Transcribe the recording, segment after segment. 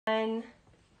I'm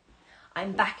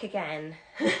back again.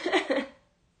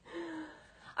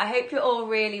 I hope you're all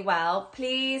really well.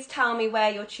 Please tell me where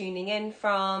you're tuning in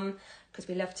from, because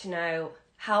we love to know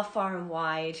how far and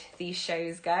wide these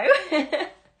shows go.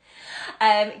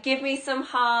 Give me some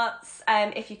hearts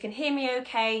if you can hear me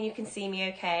okay and you can see me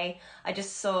okay. I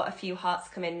just saw a few hearts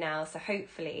come in now, so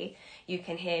hopefully you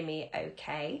can hear me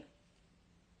okay.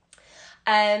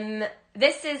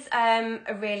 This is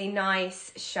a really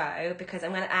nice show because I'm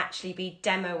going to actually be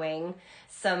demoing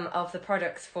some of the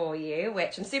products for you,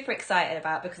 which I'm super excited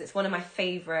about because it's one of my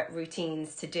favourite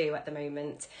routines to do at the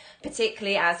moment,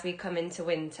 particularly as we come into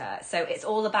winter. So it's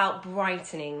all about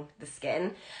brightening the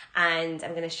skin, and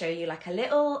I'm going to show you like a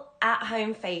little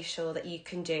at-home facial that you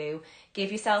can do,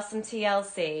 give yourself some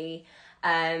TLC,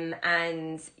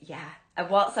 and yeah. And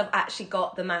whilst I've actually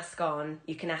got the mask on,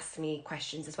 you can ask me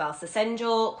questions as well. So send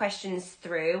your questions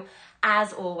through.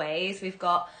 As always, we've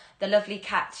got the lovely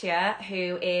Katya,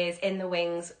 who is in the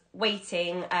wings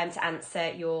waiting to answer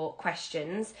your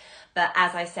questions. But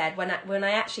as I said, when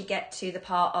I actually get to the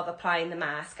part of applying the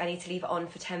mask, I need to leave it on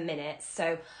for 10 minutes.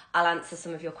 So I'll answer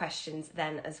some of your questions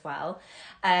then as well.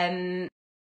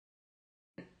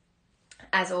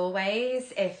 As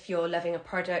always, if you're loving a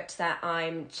product that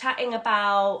I'm chatting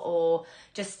about or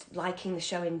just liking the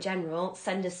show in general,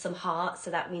 send us some hearts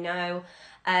so that we know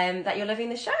that you're loving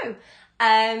the show.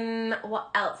 What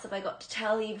else have I got to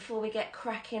tell you before we get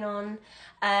cracking on?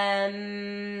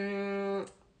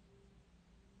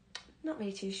 Not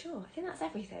really too sure. I think that's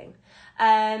everything.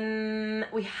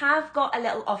 We have got a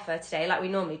little offer today, like we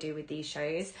normally do with these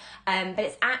shows, but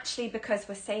it's actually because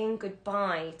we're saying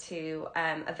goodbye to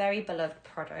a very beloved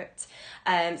product.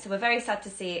 So we're very sad to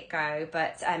see it go,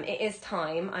 but it is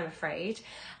time, I'm afraid.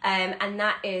 And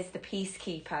that is the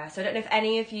Peacekeeper. So I don't know if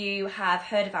any of you have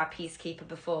heard of our Peacekeeper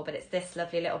before, but it's this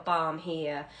lovely little balm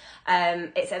here.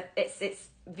 It's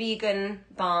vegan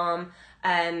balm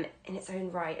in its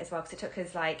own right as well, because it took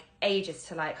us like ages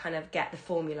to like kind of get the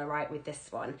formula right with this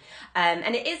one,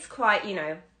 and it is quite, you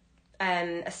know,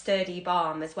 a sturdy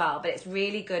balm as well, but it's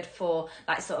really good for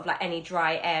like sort of like any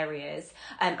dry areas,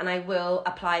 and I will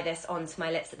apply this onto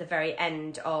my lips at the very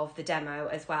end of the demo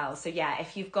as well. So yeah,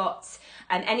 if you've got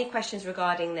any questions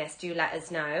regarding this, do let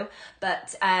us know.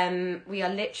 But we are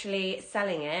literally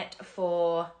selling it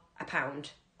for £1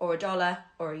 or $1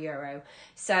 or €1.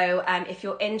 So if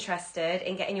you're interested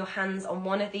in getting your hands on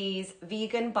one of these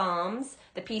vegan balms,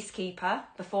 the Peacekeeper,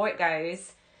 before it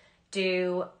goes,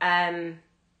 do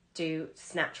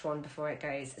snatch one before it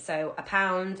goes. So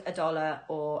 £1, $1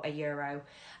 or €1,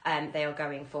 they are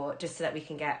going for, just so that we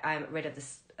can get rid of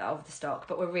the stock,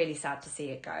 but we're really sad to see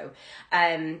it go.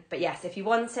 But yes, if you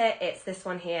want it, it's this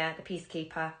one here, the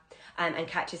Peacekeeper, and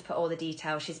Katya's put all the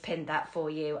details, she's pinned that for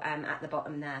you at the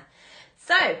bottom there.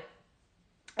 So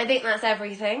I think that's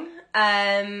everything.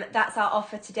 That's our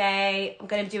offer today. I'm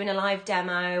going to be doing a live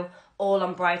demo all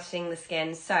on brightening the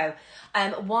skin. So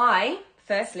why,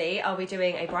 firstly, are we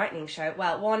doing a brightening show?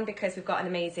 Well, one, because we've got an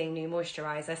amazing new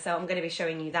moisturiser, so I'm going to be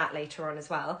showing you that later on as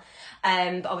well.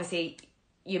 But obviously,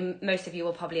 most of you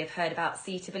will probably have heard about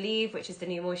C to Believe, which is the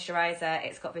new moisturiser.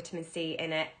 It's got vitamin C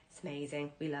in it. It's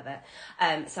amazing. We love it.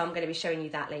 So I'm going to be showing you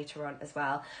that later on as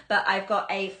well. But I've got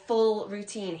a full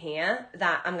routine here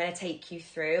that I'm going to take you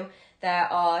through. There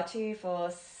are 2,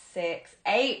 4, 6,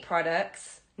 8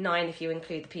 products, 9 if you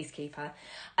include the Peacekeeper,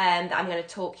 that I'm going to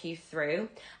talk you through.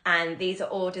 And these are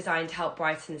all designed to help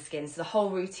brighten the skin. So the whole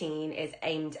routine is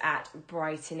aimed at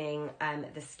brightening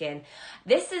the skin.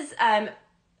 This is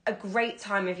a great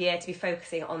time of year to be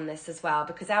focusing on this as well,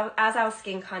 because as our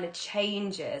skin kind of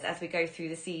changes as we go through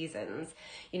the seasons,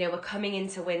 you know, we're coming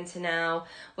into winter now,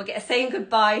 we're saying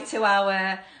goodbye to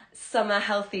our summer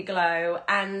healthy glow,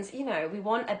 and you know, we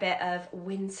want a bit of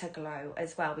winter glow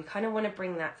as well. We kind of want to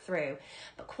bring that through,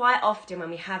 but quite often when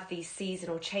we have these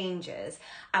seasonal changes,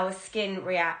 our skin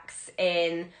reacts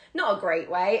in not a great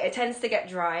way. It tends to get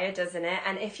drier, doesn't it?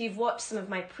 And if you've watched some of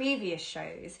my previous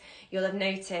shows, you'll have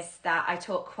noticed that I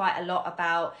talk quite a lot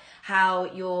about how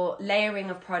your layering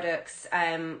of products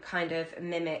kind of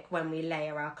mimic when we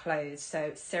layer our clothes.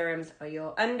 So serums are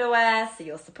your underwear, so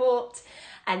your support,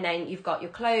 and then you've got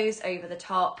your clothes over the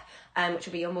top, which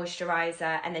will be your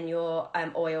moisturiser, and then your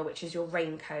oil, which is your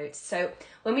raincoat. So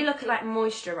when we look at like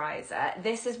moisturiser,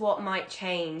 this is what might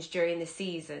change during the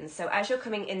season. So as you're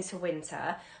coming into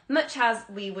winter, much as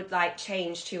we would like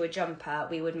change to a jumper,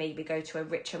 we would maybe go to a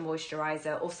richer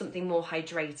moisturiser or something more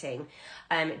hydrating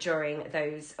during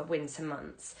those winter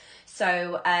months.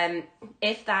 So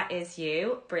if that is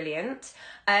you, brilliant.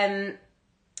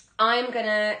 I'm going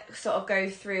to sort of go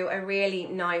through a really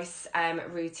nice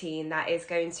routine that is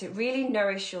going to really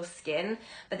nourish your skin,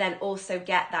 but then also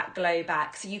get that glow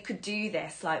back. So you could do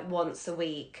this like once a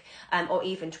week or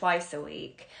even twice a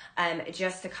week,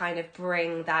 just to kind of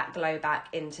bring that glow back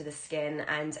into the skin.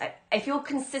 And if you're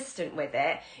consistent with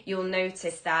it, you'll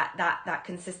notice that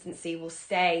consistency will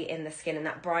stay in the skin and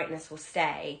that brightness will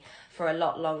stay for a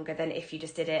lot longer than if you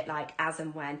just did it like as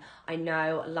and when. I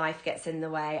know life gets in the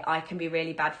way. I can be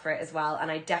really bad for it as well,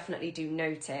 and I definitely do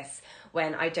notice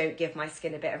when I don't give my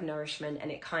skin a bit of nourishment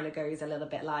and it kind of goes a little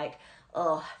bit like,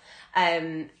 oh.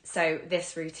 So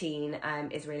this routine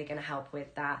is really going to help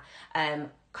with that.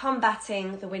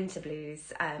 Combating the winter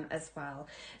blues as well.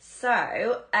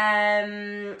 So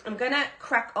I'm gonna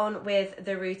crack on with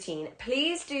the routine.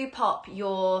 Please do pop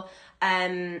your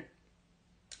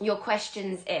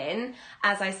questions in.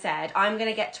 As I said, I'm going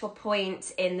to get to a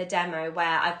point in the demo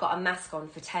where I've got a mask on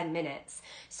for 10 minutes.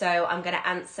 So I'm going to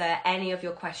answer any of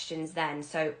your questions then.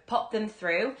 So pop them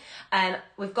through.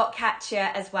 We've got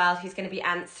Katya as well, who's going to be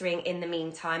answering in the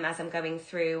meantime as I'm going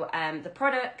through the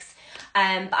products.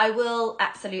 But I will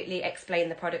absolutely explain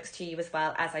the products to you as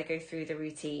well as I go through the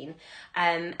routine.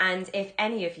 And if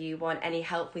any of you want any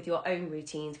help with your own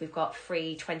routines, we've got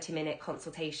free 20-minute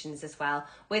consultations as well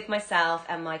with myself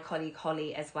and my colleague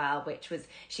Holly as well,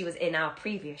 she was in our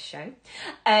previous show.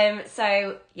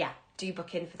 So yeah, do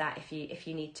book in for that if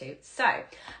you need to. So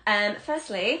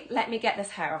firstly, let me get this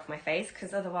hair off my face,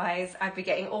 because otherwise I'd be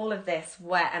getting all of this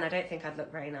wet and I don't think I'd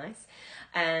look very nice.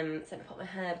 So let me put my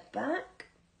hair back.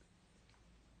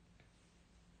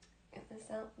 Get this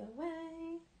out the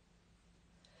way.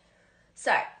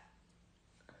 So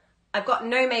I've got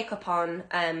no makeup on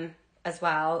as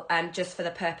well, just for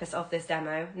the purpose of this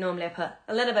demo. Normally I put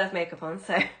a little bit of makeup on,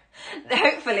 so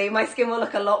hopefully my skin will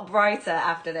look a lot brighter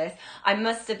after this. I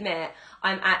must admit,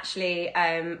 I'm actually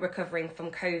recovering from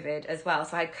COVID as well.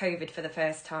 So I had COVID for the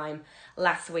first time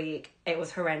last week. It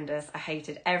was horrendous. I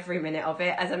hated every minute of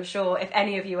it, as I'm sure if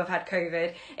any of you have had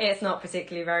COVID, it's not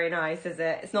particularly very nice, is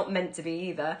it? It's not meant to be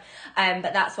either.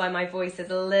 But that's why my voice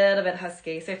is a little bit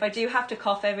husky. So if I do have to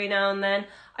cough every now and then,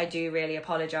 I do really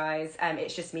apologise.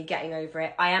 It's just me getting over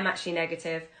it. I am actually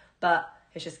negative, but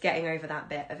it's just getting over that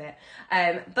bit of it.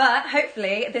 But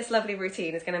hopefully this lovely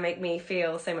routine is going to make me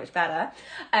feel so much better.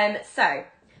 So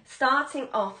starting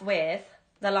off with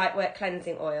the Lightwork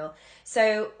Cleansing Oil.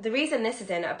 So the reason this is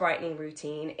in a brightening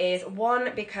routine is,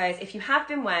 one, because if you have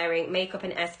been wearing makeup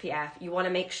and SPF, you want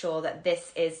to make sure that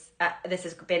this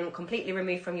has been completely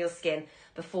removed from your skin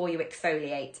before you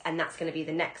exfoliate, and that's going to be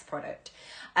the next product.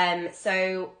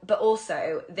 But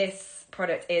also this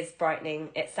product is brightening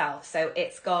itself. So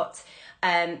it's got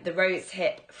the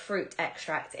rosehip fruit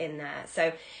extract in there.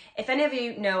 So if any of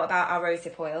you know about our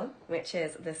rosehip oil, which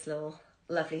is this little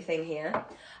lovely thing here,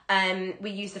 we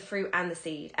use the fruit and the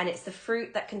seed, and it's the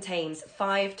fruit that contains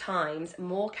 5 times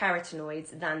more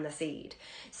carotenoids than the seed.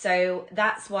 So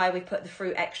that's why we put the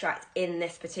fruit extract in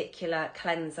this particular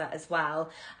cleanser as well,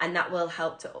 and that will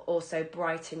help to also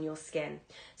brighten your skin.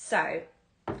 So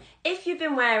if you've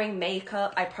been wearing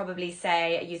makeup, I'd probably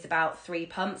say use about 3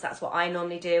 pumps. That's what I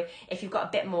normally do. If you've got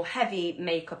a bit more heavy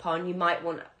makeup on, you might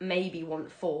maybe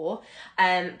want 4.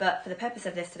 But for the purpose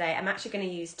of this today, I'm actually going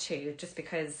to use 2, just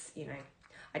because, you know,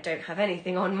 I don't have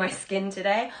anything on my skin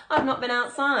today. I've not been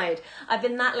outside. I've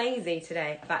been that lazy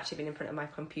today. I've actually been in front of my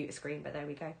computer screen, but there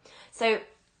we go. So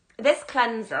this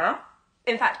cleanser,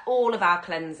 in fact, all of our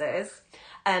cleansers,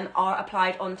 are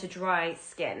applied onto dry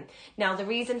skin. Now, the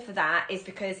reason for that is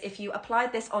because if you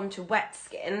applied this onto wet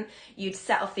skin, you'd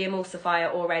set off the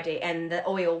emulsifier already, and the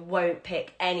oil won't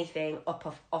pick anything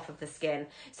off of the skin.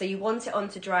 So you want it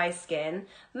onto dry skin,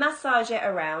 massage it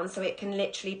around so it can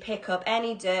literally pick up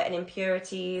any dirt and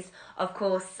impurities. Of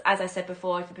course, as I said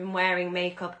before, if you've been wearing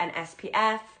makeup and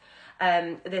SPF,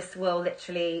 this will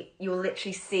literally, you'll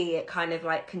literally see it kind of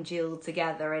like congealed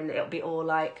together, and it'll be all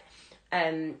like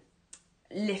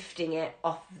lifting it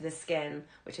off the skin,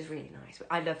 which is really nice.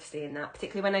 I love seeing that,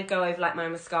 particularly when I go over like my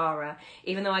mascara.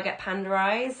 Even though I get panda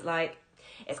eyes, like,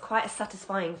 it's quite a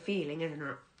satisfying feeling, isn't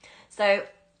it? So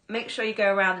make sure you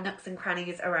go around the nooks and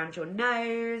crannies around your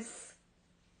nose,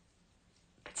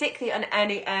 particularly on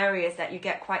any areas that you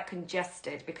get quite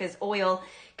congested, because oil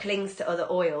clings to other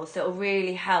oils, so it'll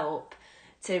really help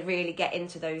to really get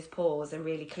into those pores and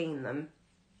really clean them.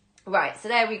 Right, so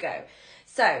there we go.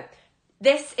 So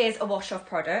this is a wash-off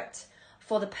product.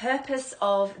 For the purpose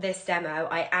of this demo,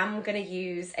 I am going to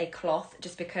use a cloth,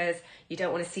 just because you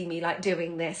don't want to see me like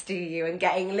doing this, do you? And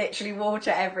getting literally water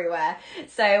everywhere.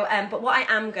 So, but what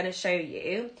I am going to show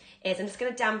you is I'm just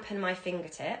going to dampen my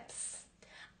fingertips,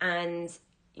 and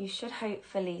you should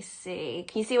hopefully see,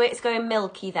 can you see where it's going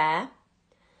milky there?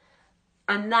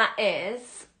 And that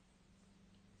is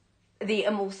the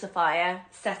emulsifier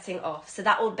setting off. So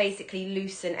that will basically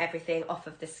loosen everything off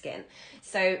of the skin.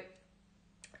 So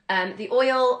the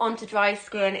oil onto dry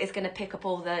skin is going to pick up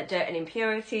all the dirt and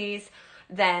impurities.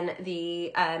 Then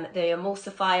the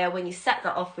emulsifier, when you set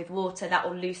that off with water, that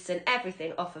will loosen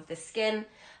everything off of the skin.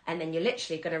 And then you're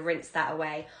literally going to rinse that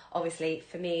away. Obviously,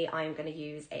 for me, I'm going to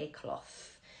use a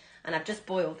cloth. And I've just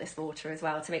boiled this water as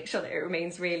well to make sure that it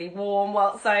remains really warm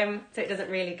so it doesn't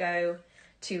really go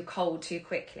too cold too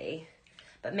quickly.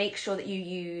 But make sure that you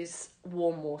use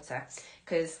warm water,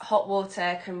 because hot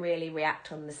water can really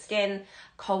react on the skin.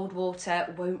 Cold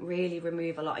water won't really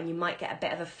remove a lot, and you might get a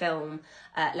bit of a film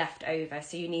left over.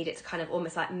 So you need it to kind of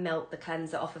almost like melt the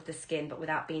cleanser off of the skin, but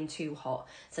without being too hot.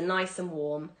 So nice and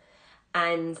warm.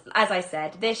 And as I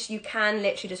said, this you can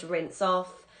literally just rinse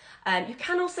off. You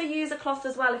can also use a cloth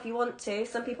as well if you want to.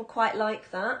 Some people quite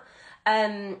like that.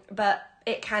 But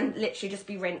it can literally just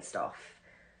be rinsed off.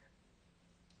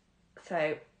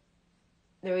 So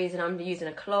the reason I'm using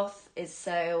a cloth is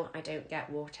so I don't get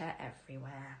water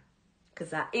everywhere.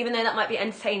 Because that, even though that might be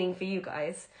entertaining for you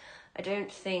guys, I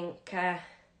don't think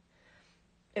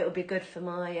it would be good for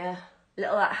my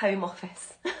little at-home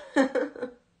office.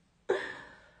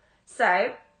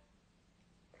 So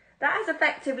that has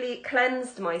effectively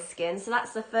cleansed my skin. So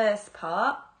that's the first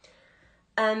part.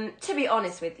 To be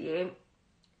honest with you,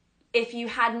 if you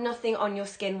had nothing on your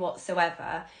skin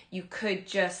whatsoever, you could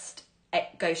just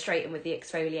go straight in with the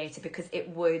exfoliator, because it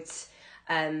would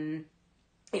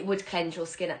cleanse your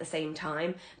skin at the same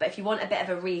time. But if you want a bit of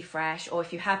a refresh, or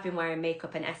if you have been wearing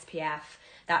makeup and SPF,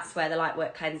 that's where the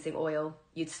Lightwork cleansing oil,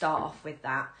 you'd start off with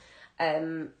that.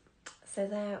 So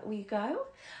there we go.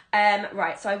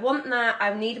 Right, so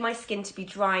I need my skin to be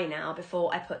dry now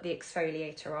before I put the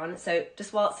exfoliator on. So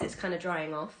just whilst it's kind of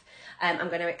drying off, I'm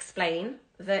going to explain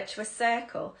Virtuous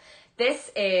Circle.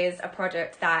 This is a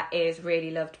product that is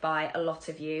really loved by a lot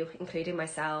of you, including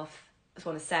myself. It's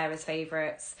one of Sarah's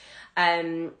favourites.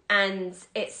 And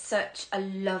it's such a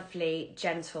lovely,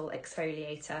 gentle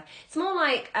exfoliator. It's more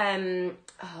like a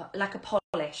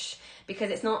polish, because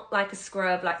it's not like a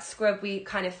scrub. Like scrub we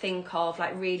kind of think of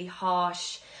like really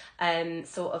harsh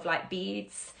sort of like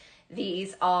beads.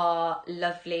 These are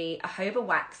lovely jojoba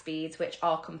wax beads, which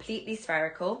are completely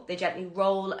spherical. They gently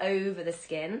roll over the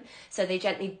skin, so they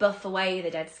gently buff away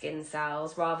the dead skin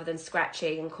cells rather than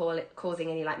scratching and causing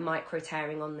any like micro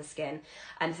tearing on the skin.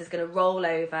 And this is going to roll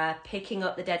over, picking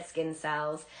up the dead skin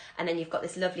cells, and then you've got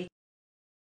this lovely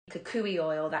kukui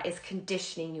oil that is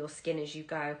conditioning your skin as you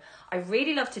go. I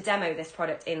really love to demo this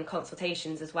product in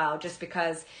consultations as well, just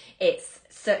because it's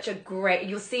such a great,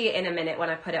 you'll see it in a minute when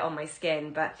I put it on my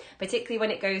skin, but particularly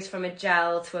when it goes from a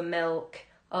gel to a milk,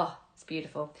 oh, it's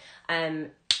beautiful.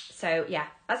 So yeah,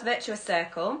 that's Virtuous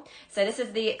Circle. So this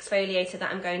is the exfoliator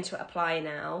that I'm going to apply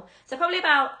now. So probably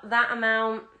about that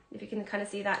amount, if you can kind of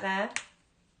see that there.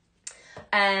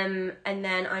 And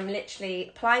then I'm literally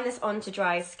applying this onto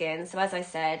dry skin. So as I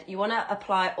said, you want to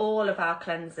apply all of our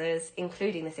cleansers,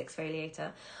 including this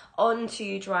exfoliator,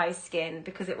 onto dry skin,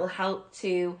 because it will help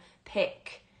to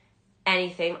pick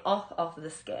anything off of the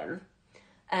skin.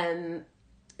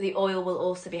 The oil will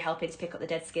also be helping to pick up the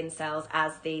dead skin cells,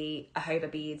 as the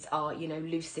jojoba beads are,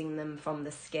 loosening them from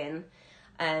the skin.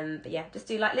 But yeah, just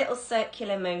do like little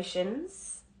circular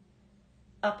motions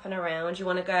up and around. You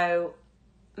want to go,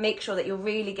 make sure that you're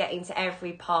really getting to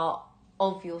every part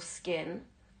of your skin.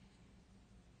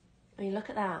 I mean, look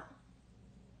at that.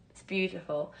 It's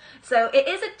beautiful. So it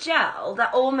is a gel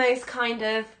that almost kind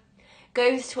of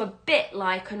goes to a bit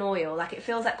like an oil. Like it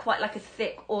feels like quite like a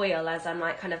thick oil as I'm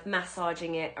like kind of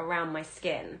massaging it around my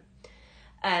skin.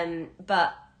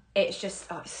 But it's just,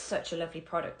 it's such a lovely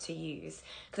product to use.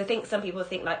 Because I think some people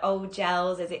think like, oh,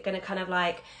 gels, is it going to kind of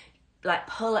like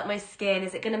pull at my skin?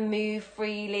 Is it going to move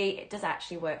freely? It does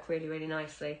actually work really, really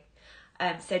nicely.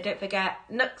 So don't forget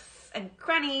nooks and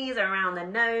crannies around the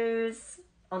nose,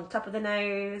 on top of the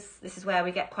nose. This is where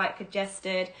we get quite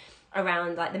congested,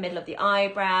 around like the middle of the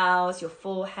eyebrows, your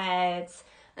forehead,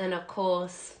 and of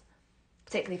course,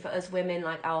 particularly for us women,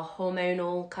 like our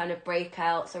hormonal kind of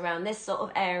breakouts around this sort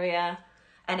of area,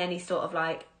 and any sort of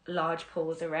like large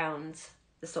pores around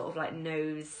the sort of like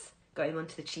nose going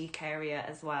onto the cheek area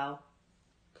as well.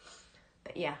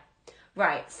 But yeah,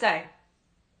 right, so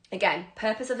again,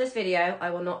 purpose of this video, I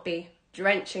will not be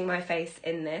drenching my face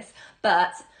in this,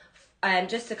 but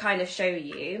just to kind of show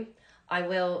you, I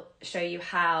will show you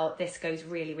how this goes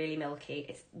really, really milky.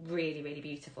 It's really, really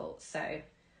beautiful. So, right,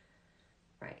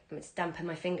 let me just dampen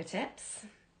my fingertips.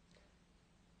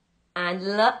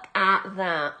 And look at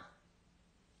that.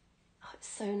 it's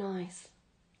so nice.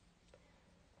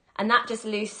 And that just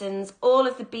loosens all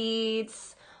of the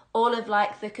beads, all of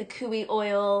like the cocoa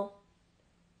oil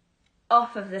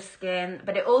off of the skin,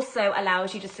 but it also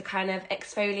allows you just to kind of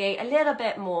exfoliate a little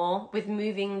bit more with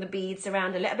moving the beads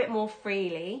around a little bit more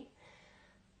freely.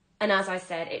 And as I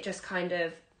said, it just kind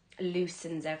of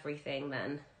loosens everything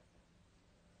then.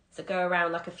 So go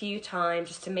around like a few times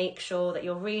just to make sure that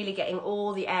you're really getting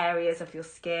all the areas of your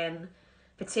skin,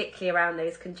 particularly around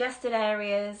those congested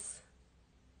areas.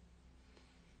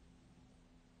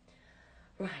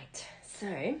 Right,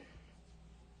 so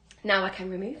now I can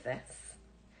remove this.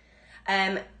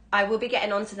 I will be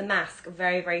getting onto the mask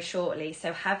very, very shortly,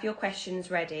 so have your questions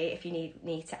ready if you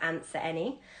need to answer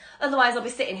any. Otherwise, I'll be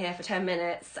sitting here for 10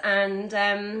 minutes and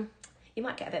you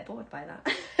might get a bit bored by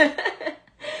that.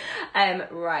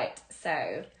 Right,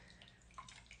 so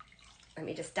let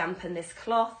me just dampen this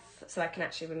cloth so I can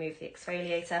actually remove the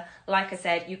exfoliator. Like I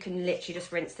said, you can literally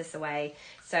just rinse this away.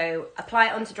 So apply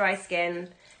it onto dry skin,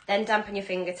 then dampen your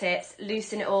fingertips,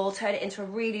 loosen it all, turn it into a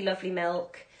really lovely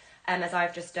milk, as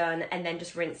I've just done, and then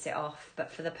just rinse it off.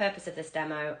 But for the purpose of this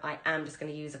demo, I am just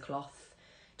going to use a cloth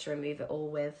to remove it all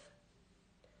with.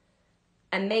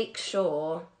 And make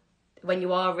sure when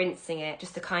you are rinsing it,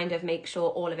 just to kind of make sure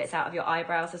all of it's out of your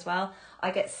eyebrows as well.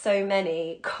 I get so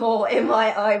many caught in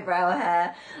my eyebrow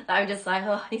hair that I'm just like,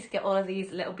 oh, I need to get all of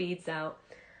these little beads out.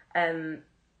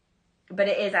 But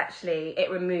it is actually, it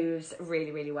removes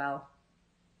really, really well.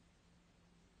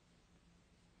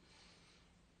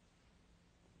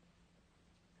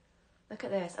 Look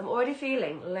at this, I'm already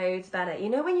feeling loads better. You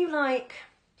know when you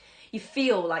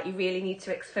feel like you really need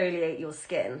to exfoliate your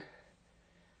skin,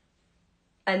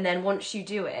 and then once you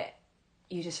do it,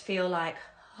 you just feel like,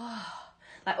 oh,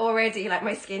 like already, like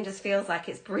my skin just feels like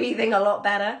it's breathing a lot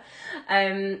better.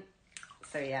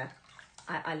 So yeah,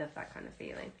 I love that kind of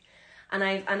feeling. And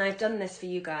I've done this for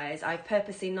you guys. I've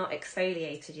purposely not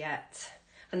exfoliated yet.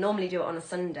 I normally do it on a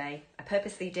Sunday. I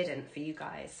purposely didn't for you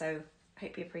guys, so I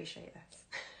hope you appreciate this.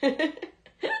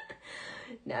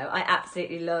 No, I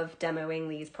absolutely love demoing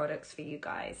these products for you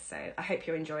guys, so I hope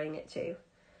you're enjoying it too.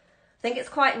 I think it's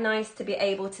quite nice to be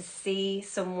able to see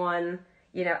someone,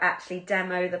 you know, actually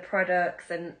demo the products,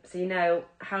 and so you know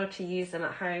how to use them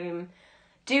at home.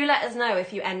 Do let us know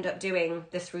if you end up doing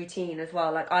this routine as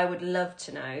well. Like, I would love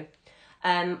to know.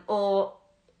 Or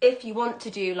if you want to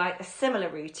do like a similar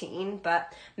routine,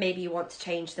 but maybe you want to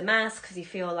change the mask because you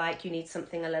feel like you need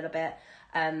something a little bit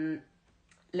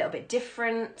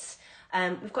different.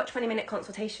 We've got 20-minute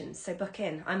consultations, so book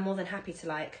in. I'm more than happy to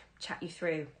like chat you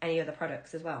through any other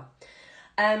products as well.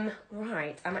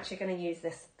 Right, I'm actually going to use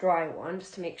this dry one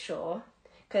just to make sure,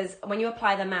 because when you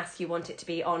apply the mask, you want it to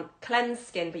be on cleansed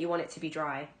skin, but you want it to be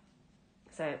dry.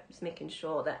 So just making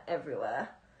sure that everywhere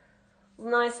is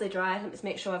nicely dry. Let me just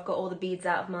make sure I've got all the beads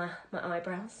out of my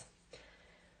eyebrows.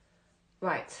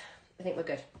 Right, I think we're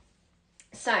good.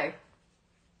 So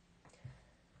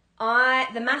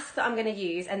the mask that I'm going to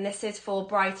use, and this is for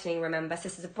brightening, remember, so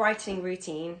this is a brightening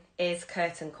routine, is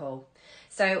curtain call.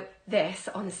 So this,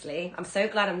 honestly, I'm so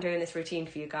glad I'm doing this routine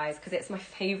for you guys because it's my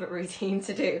favourite routine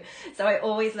to do. So I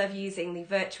always love using the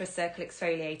Virtuous Circle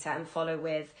Exfoliator and follow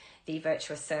with the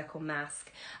Virtuous Circle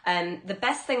mask. The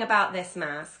best thing about this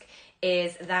mask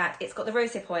is that it's got the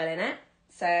rosehip oil in it,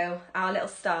 so our little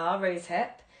star, rosehip,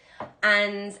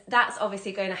 and that's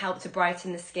obviously going to help to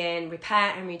brighten the skin,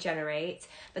 repair and regenerate.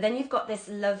 But then you've got this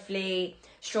lovely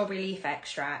strawberry leaf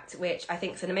extract, which I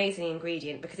think is an amazing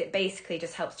ingredient because it basically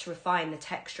just helps to refine the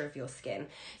texture of your skin.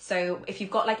 So if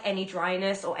you've got like any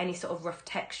dryness or any sort of rough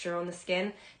texture on the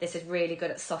skin, this is really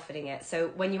good at softening it. So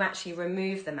when you actually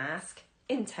remove the mask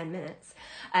in 10 minutes,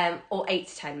 or 8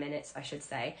 to 10 minutes, I should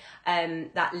say,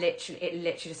 it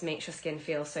literally just makes your skin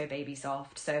feel so baby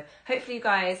soft. So hopefully you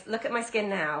guys look at my skin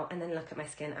now and then look at my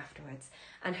skin afterwards,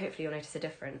 and hopefully you'll notice a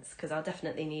difference because I'll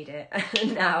definitely need it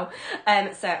now.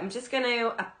 So I'm just going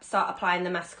to start applying the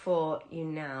mask for you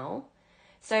now.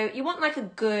 So you want like a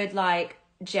good, like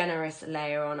generous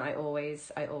layer on, I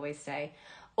always say.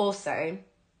 Also,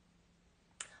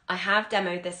 I have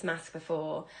demoed this mask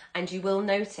before, and you will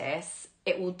notice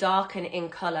it will darken in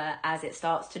colour as it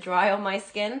starts to dry on my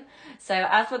skin. So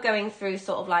as we're going through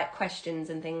sort of like questions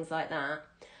and things like that,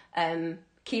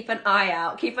 keep an eye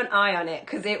on it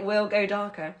because it will go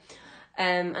darker.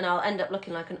 And I'll end up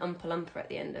looking like an Oompa Loompa at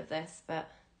the end of this, but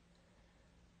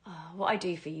what I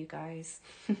do for you guys.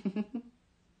 So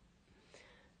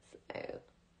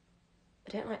I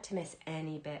don't like to miss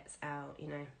any bits out, you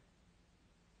know.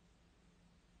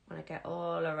 I want to get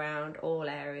all around all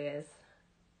areas.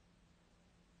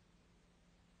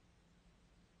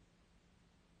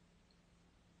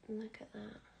 Look at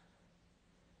that.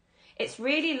 It's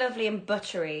really lovely and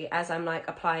buttery as I'm like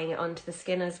applying it onto the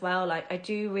skin as well. Like I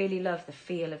do really love the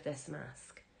feel of this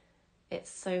mask. It's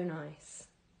so nice.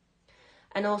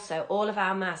 And also all of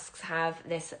our masks have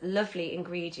this lovely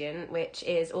ingredient, which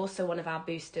is also one of our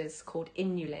boosters, called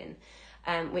inulin,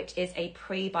 which is a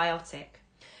prebiotic.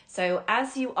 So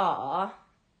as you are,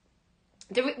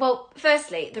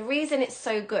 firstly, the reason it's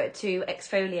so good to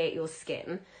exfoliate your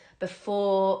skin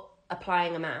before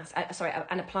applying a mask,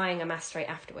 and applying a mask straight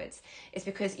afterwards, is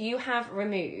because you have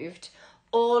removed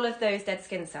all of those dead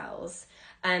skin cells,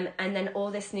 and then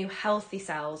all this new healthy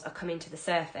cells are coming to the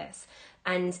surface.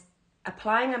 And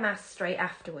applying a mask straight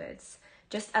afterwards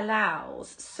just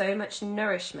allows so much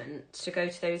nourishment to go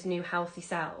to those new healthy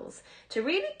cells to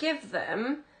really give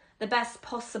them the best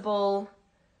possible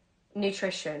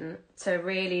nutrition to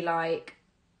really like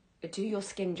do your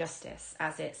skin justice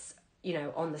as it's, you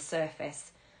know, on the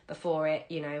surface before it,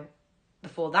 you know,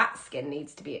 before that skin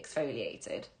needs to be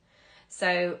exfoliated.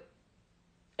 So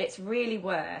it's really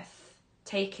worth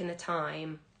taking the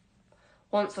time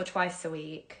once or twice a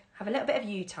week, have a little bit of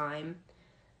you time,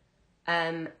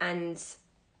 and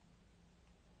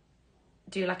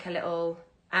do like a little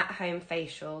at-home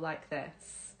facial like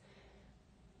this,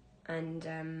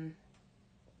 and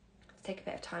take a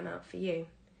bit of time out for you.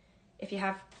 If you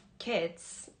have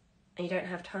kids and you don't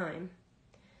have time,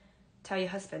 tell your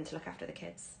husband to look after the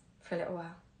kids for a little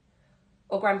while,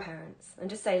 or grandparents, and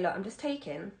just say, look, I'm just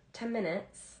taking 10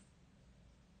 minutes,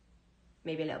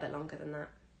 maybe a little bit longer than that,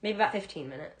 maybe about 15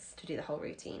 minutes to do the whole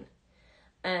routine,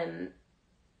 and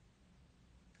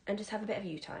just have a bit of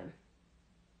you time.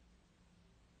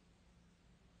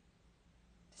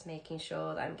 Just making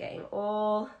sure that I'm getting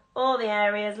all the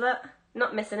areas, look,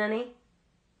 not missing any.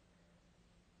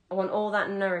 I want all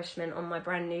that nourishment on my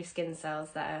brand new skin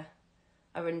cells that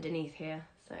are underneath here.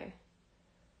 So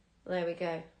there we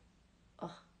go.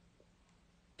 Oh,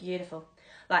 beautiful.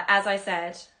 Like, as I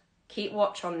said, keep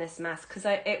watch on this mask because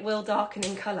it will darken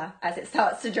in colour as it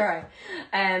starts to dry.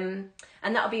 And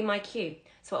that'll be my cue.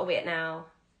 So what are we at now?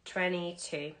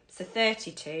 22. So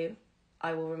 32,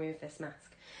 I will remove this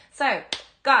mask. So,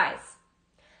 guys,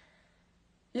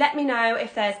 let me know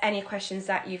if there's any questions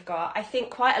that you've got. I think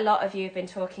quite a lot of you have been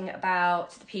talking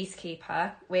about the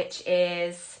Peacekeeper, which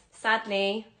is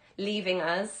sadly leaving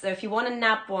us. So if you want to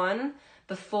nab one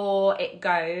before it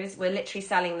goes, we're literally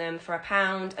selling them for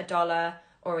 £1, $1,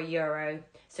 or €1.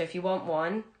 So if you want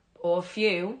one or a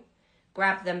few,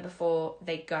 grab them before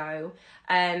they go.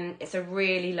 It's a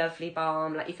really lovely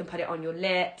balm. Like, you can put it on your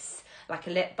lips, like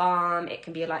a lip balm. It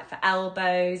can be like for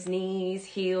elbows, knees,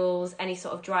 heels, any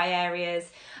sort of dry areas.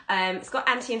 It's got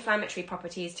anti-inflammatory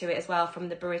properties to it as well, from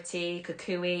the buriti,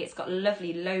 kukui. It's got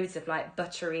lovely loads of like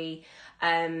buttery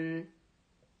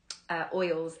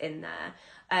oils in there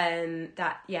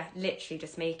that, yeah, literally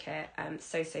just make it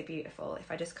so beautiful.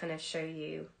 If I just kind of show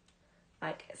you,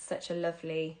 like, it's such a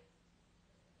lovely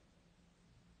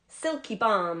silky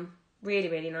balm.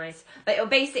 Really nice. But it'll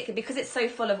basically, because it's so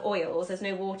full of oils, there's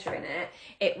no water in it,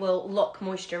 it will lock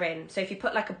moisture in. So if you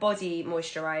put like a body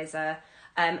moisturiser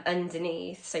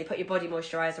underneath, so you put your body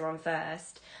moisturiser on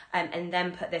first, and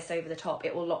then put this over the top,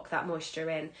 it will lock that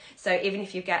moisture in. So even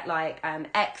if you get like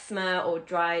eczema or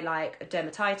dry like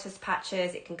dermatitis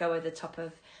patches, it can go over the top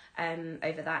of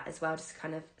over that as well, just to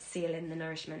kind of seal in the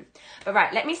nourishment. But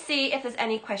right, let me see if there's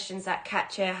any questions that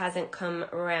Katya hasn't come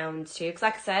around to, because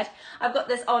like I said, I've got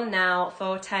this on now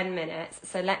for 10 minutes,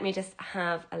 so let me just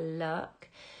have a look.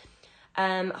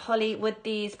 Holly, would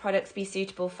these products be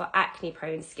suitable for acne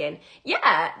prone skin?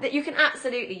 Yeah, that you can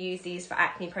absolutely use these for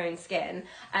acne prone skin.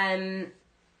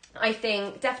 I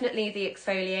think definitely the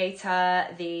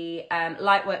exfoliator, the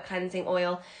light work cleansing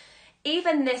oil.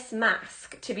 Even this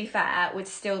mask, to be fair, would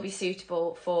still be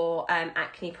suitable for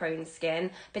acne-prone skin,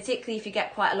 particularly if you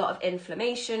get quite a lot of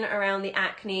inflammation around the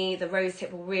acne. The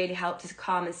rosehip will really help to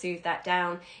calm and soothe that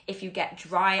down. If you get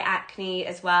dry acne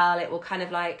as well, it will kind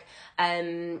of like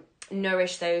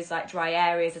nourish those like dry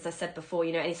areas, as I said before,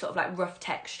 you know, any sort of like rough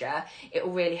texture. It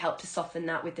will really help to soften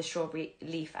that with the strawberry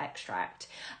leaf extract.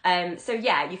 So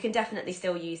yeah, you can definitely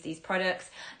still use these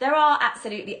products. There are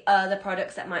absolutely other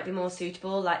products that might be more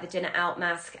suitable, like the Dinner Out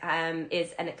mask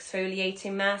is an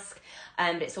exfoliating mask,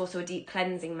 but it's also a deep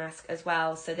cleansing mask as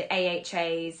well. So the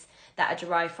AHAs that are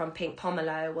derived from pink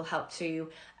pomelo will help to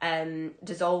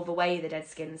dissolve away the dead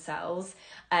skin cells,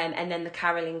 and then the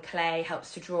Caroline clay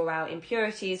helps to draw out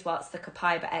impurities, whilst the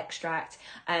copaiba extract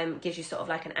gives you sort of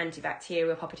like an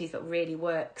antibacterial properties, but really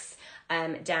works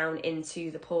down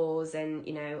into the pores and,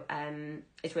 you know,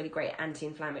 it's really great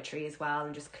anti-inflammatory as well,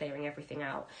 and just clearing everything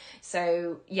out.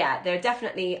 So yeah, there are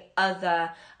definitely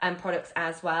other products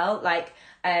as well. Like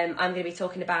I'm going to be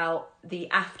talking about the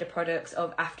after products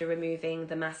of after removing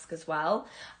the mask as well.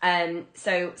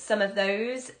 So some of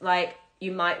those, like,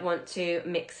 you might want to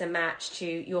mix and match to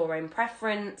your own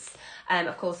preference.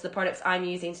 Of course, the products I'm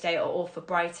using today are all for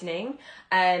brightening.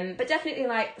 But definitely,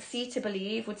 like, See to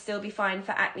Believe would still be fine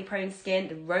for acne prone skin.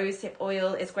 The rosehip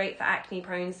oil is great for acne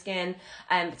prone skin,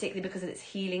 particularly because of its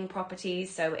healing properties.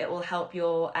 So it will help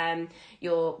your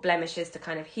blemishes to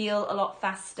kind of heal a lot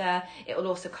faster. It will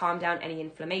also calm down any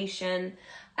inflammation.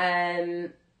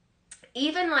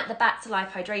 Even like the Back to Life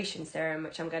Hydration Serum,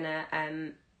 which I'm going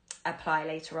to apply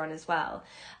later on as well.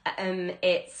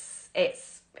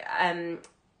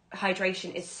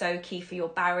 Hydration is so key for your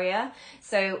barrier.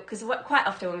 So, because quite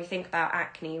often when we think about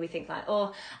acne, we think like,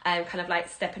 kind of like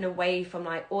stepping away from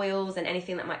like oils and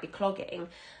anything that might be clogging.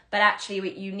 But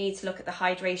actually, you need to look at the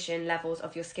hydration levels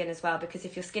of your skin as well, because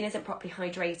if your skin isn't properly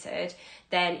hydrated,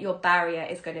 then your barrier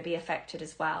is going to be affected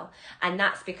as well. And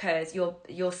that's because your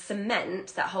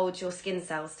cement that holds your skin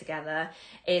cells together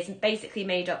is basically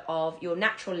made up of your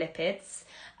natural lipids,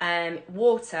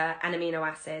 water and amino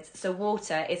acids. So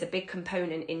water is a big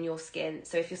component in your skin.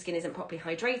 So if your skin isn't properly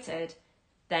hydrated,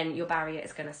 then your barrier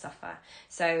is going to suffer.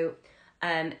 So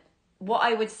what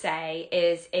I would say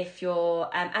is, if you're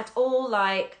at all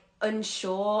like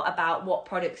unsure about what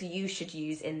products you should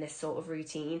use in this sort of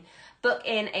routine, book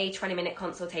in a 20-minute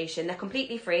consultation. They're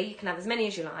completely free. You can have as many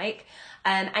as you like,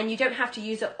 and you don't have to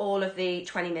use up all of the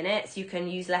 20 minutes. You can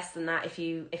use less than that if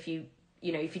you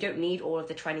don't need all of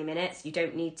the 20 minutes. You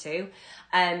don't need to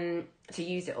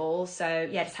use it all. So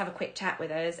yeah, just have a quick chat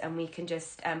with us, and we can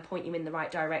just point you in the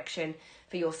right direction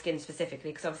for your skin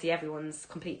specifically, because obviously everyone's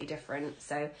completely different.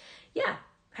 So yeah,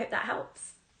 hope that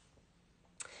helps.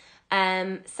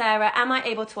 Sarah, am I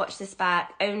able to watch this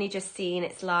back? Only just seen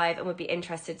it's live and would be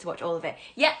interested to watch all of it.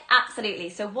 Yep, absolutely.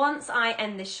 So once I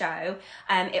end this show,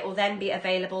 it will then be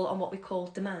available on what we call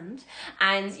demand,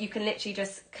 and you can literally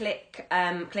just click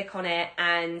on it,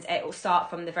 and it will start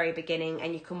from the very beginning,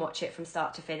 and you can watch it from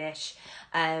start to finish.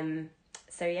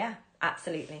 So yeah,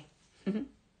 absolutely.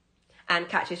 And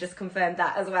Katya's just confirmed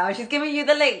that as well. She's giving you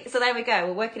the link. So there we go.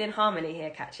 We're working in harmony here,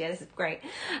 Katya. This is great.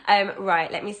 Right,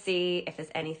 let me see if there's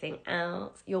anything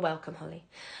else. You're welcome, Holly.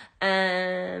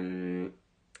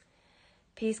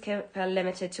 Peas are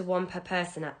limited to one per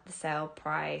person at the sale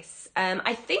price.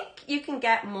 I think you can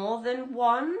get more than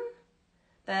one,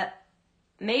 but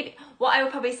maybe what I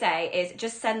would probably say is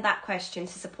just send that question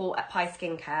to support@Pi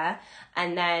Skincare,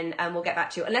 and then we'll get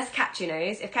back to you. Unless Katya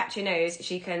knows. If Katya knows,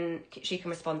 she can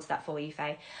respond to that for you,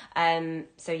 Faye.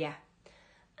 So yeah.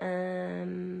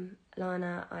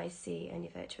 Lana, I see only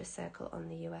virtuous circle on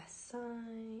the US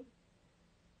site.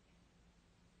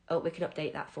 Oh, we can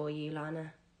update that for you,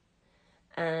 Lana.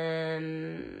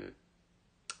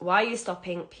 Why are you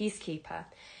stopping Peacekeeper?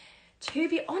 To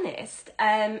be honest,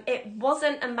 it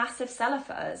wasn't a massive seller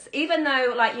for us. Even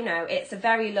though, like, it's a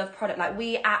very loved product. Like,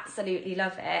 we absolutely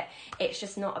love it. It's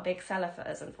just not a big seller for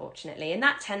us, unfortunately. And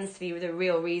that tends to be the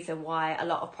real reason why a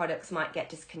lot of products might get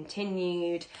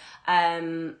discontinued.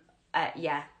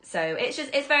 Yeah, so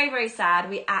it's very, very sad.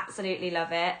 We absolutely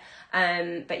love it.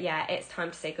 But yeah, it's time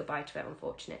to say goodbye to it,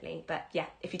 unfortunately. But yeah,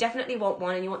 if you definitely want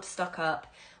one and you want to stock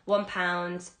up, £1,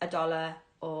 $1,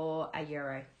 or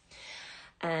 €1.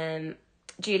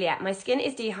 Juliet, my skin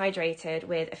is dehydrated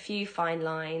with a few fine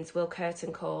lines. Will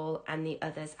curtain call and the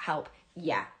others help?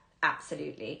 Yeah,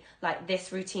 absolutely. Like,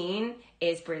 this routine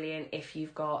is brilliant if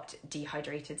you've got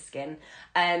dehydrated skin.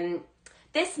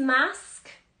 This mask,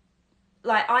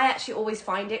 like, I actually always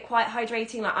find it quite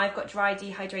hydrating. Like, I've got dry,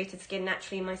 dehydrated skin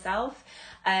naturally myself.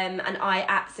 And I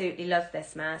absolutely love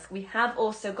this mask. We have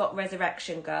also got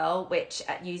Resurrection Girl, which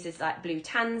uses like blue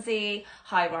tansy,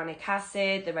 hyaluronic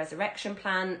acid, the resurrection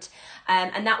plant.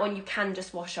 And that one you can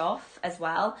just wash off as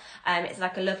well. It's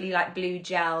like a lovely like blue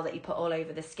gel that you put all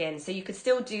over the skin. So you could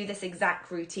still do this exact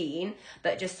routine,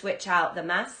 but just switch out the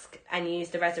mask and use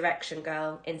the Resurrection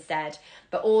Girl instead.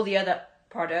 But all the other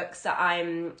products that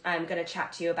I'm going to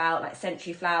chat to you about, like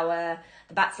Century Flower,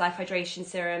 the Back to Life Hydration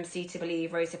Serum, See to Believe,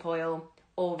 Rosehip Oil,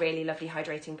 all really lovely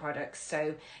hydrating products.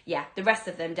 So yeah, the rest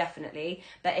of them definitely,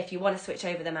 but if you want to switch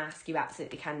over the mask, you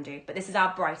absolutely can do. But this is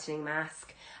our brightening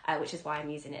mask, which is why I'm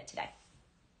using it today.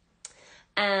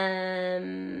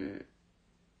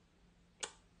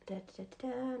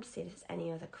 Just see if there's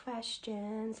any other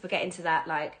questions. We're getting to that,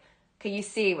 like, can you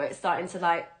see where it's starting to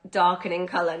like darken in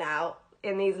colour now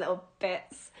in these little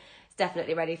bits? It's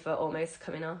definitely ready for almost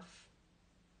coming off.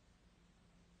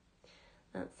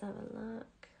 Let's have a look.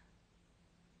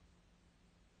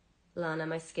 Lana,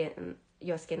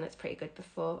 your skin looks pretty good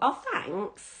before. Oh,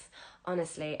 thanks.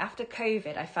 Honestly, after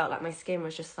COVID, I felt like my skin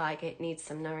was just like, it needs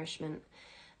some nourishment.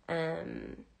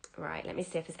 Right, let me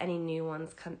see if there's any new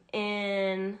ones come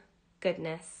in.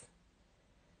 Goodness.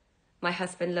 My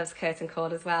husband loves curtain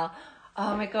call as well.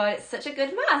 Oh my God, it's such a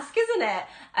good mask, isn't it?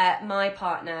 My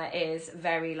partner is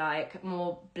very like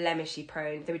more blemishy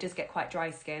prone. So we just get quite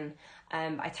dry skin.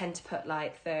 I tend to put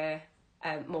like the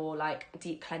more like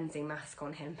deep cleansing mask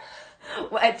on him.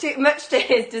 Too much to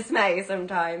his dismay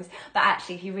sometimes. But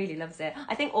actually he really loves it.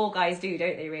 I think all guys do,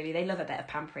 don't they really? They love a bit of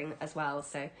pampering as well.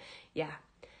 So yeah.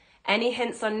 Any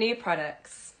hints on new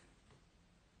products?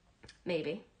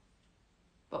 Maybe.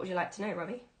 What would you like to know,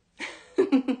 Robbie?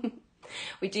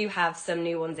 We do have some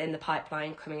new ones in the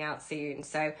pipeline coming out soon,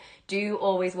 so do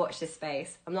always watch this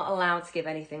space. I'm not allowed to give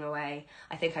anything away.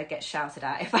 I think I'd get shouted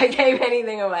at if I gave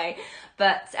anything away.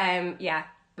 But yeah,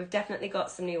 we've definitely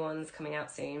got some new ones coming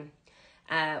out soon.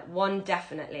 One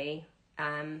definitely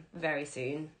very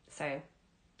soon, so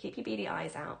keep your beady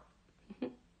eyes out.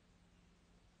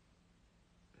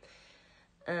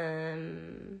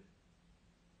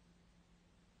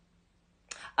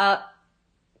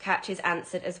 Catch is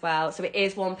answered as well, so it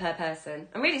is one per person.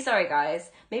 I'm really sorry, guys.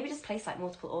 Maybe just place like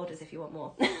multiple orders if you want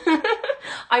more.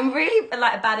 I'm really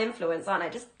like a bad influence, aren't I?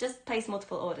 Just place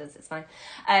multiple orders, it's fine.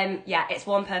 Yeah, it's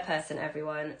one per person,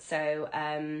 everyone. So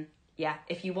yeah,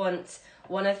 if you want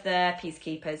one of the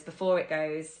Peacekeepers before it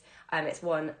goes, it's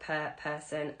one per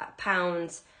person,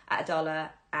 £1, at $1,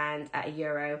 and at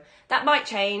 €1. That might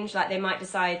change, like they might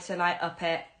decide to like up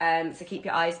it, so keep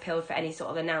your eyes peeled for any sort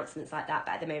of announcements like that,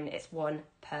 but at the moment it's one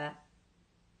per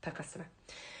customer.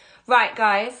 Right,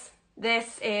 guys,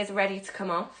 this is ready to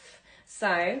come off.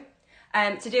 So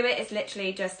to do it, it's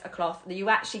literally just a cloth. You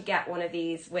actually get one of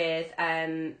these with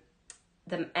any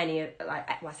of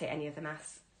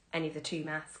the two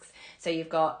masks. So you've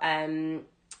got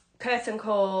Curtain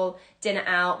Call, Dinner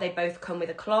Out, they both come with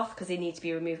a cloth because they need to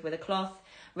be removed with a cloth.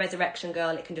 Resurrection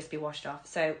Girl, it can just be washed off.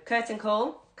 So Curtain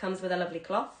Call comes with a lovely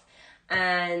cloth,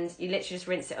 and you literally just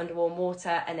rinse it under warm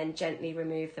water and then gently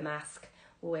remove the mask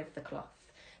with the cloth.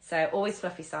 So always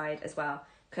fluffy side as well,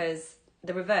 because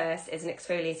the reverse is an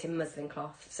exfoliating muslin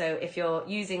cloth. So if you're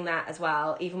using that as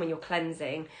well, even when you're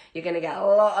cleansing, you're going to get a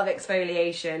lot of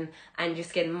exfoliation and your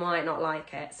skin might not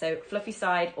like it. So fluffy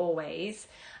side always.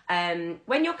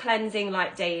 When you're cleansing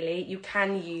like daily, you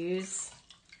can use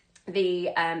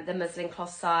the muslin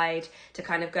cloth side to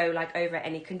kind of go like over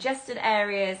any congested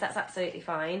areas. That's absolutely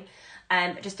fine.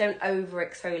 But just don't over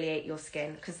exfoliate your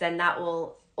skin, because then that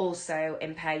will also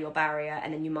impair your barrier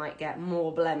and then you might get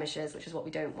more blemishes, which is what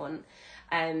we don't want.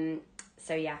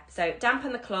 So yeah, so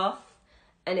dampen the cloth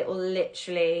and it will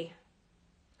literally,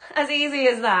 as easy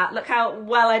as that. Look how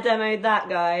well I demoed that,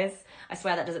 guys. I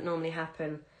swear that doesn't normally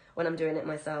happen when I'm doing it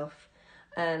myself.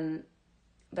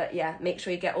 But yeah, make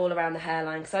sure you get all around the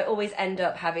hairline, because I always end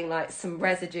up having like some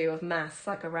residue of mass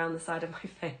like around the side of my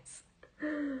face.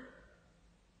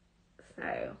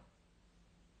 So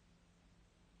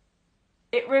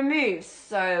it removes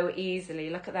so easily.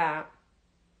 Look at that.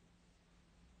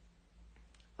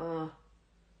 Oh,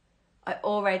 I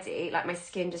already, like, my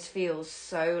skin just feels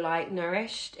so like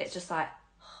nourished. It's just like,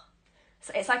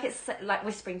 it's like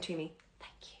whispering to me,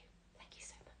 thank you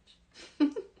so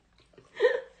much.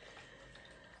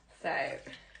 So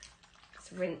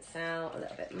let's rinse out a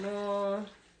little bit more.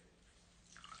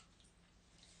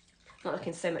 Not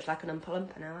looking so much like an Oompa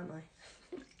Loompa now, am I?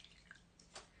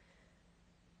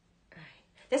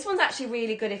 This one's actually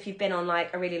really good if you've been on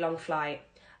like a really long flight.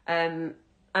 I'm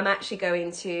actually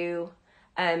going to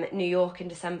New York in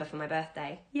December for my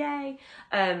birthday. Yay!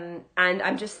 And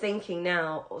I'm just thinking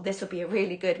now, this would be a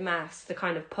really good mask to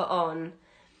kind of put on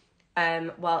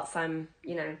whilst I'm,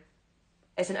 you know,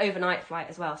 it's an overnight flight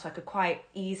as well, so I could quite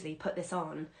easily put this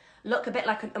on. Look a bit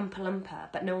like an Oompa Loompa,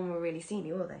 but no one will really see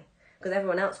me, will they? Because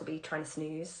everyone else will be trying to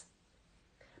snooze.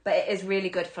 But it is really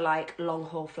good for like long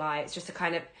haul flights, just to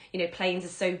kind of, you know, planes are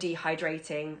so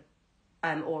dehydrating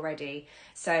already.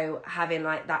 So having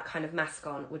like that kind of mask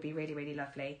on would be really, really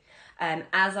lovely.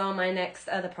 As are my next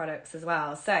other products as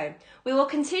well. So we will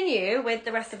continue with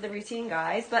the rest of the routine,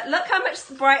 guys. But look how much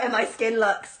brighter my skin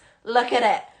looks. Look at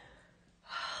it.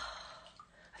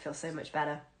 I feel so much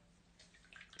better.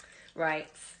 Right.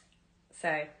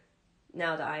 So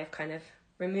now that I've kind of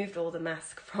removed all the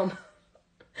mask from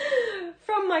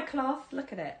my cloth,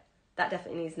 look at it. That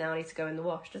definitely needs to go in the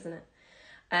wash, doesn't it?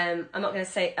 I'm not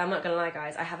gonna lie,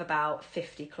 guys, I have about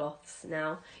 50 cloths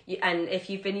now. And if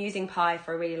you've been using Pi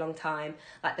for a really long time,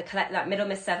 like that Middle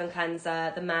Mist 7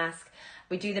 cleanser, the mask,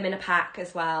 we do them in a pack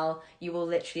as well. You will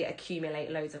literally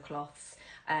accumulate loads of cloths.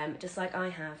 just like I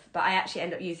have. But I actually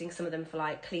end up using some of them for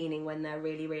like cleaning when they're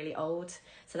really, really old.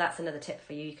 So that's another tip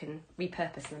for you. You can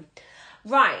repurpose them.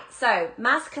 Right, so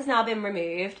mask has now been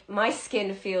removed. My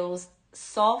skin feels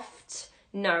soft,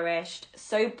 nourished,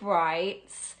 so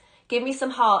bright. Give me some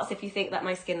hearts if you think that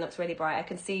my skin looks really bright. I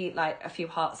can see like a few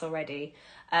hearts already.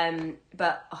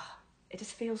 But it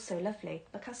just feels so lovely.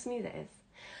 Look how smooth it is.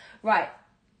 Right,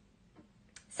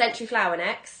 Century Flower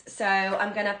next. So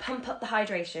I'm going to pump up the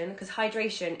hydration, because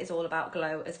hydration is all about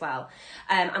glow as well.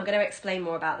 I'm going to explain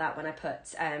more about that when I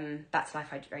put Back to Life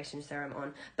Hydration Serum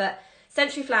on. But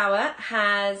Century Flower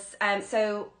has,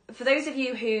 so for those of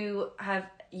you who have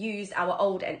used our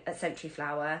old Century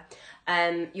Flower,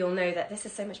 you'll know that this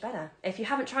is so much better. If you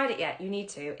haven't tried it yet, you need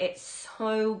to. It's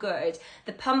so good.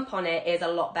 The pump on it is a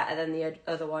lot better than the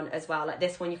other one as well. Like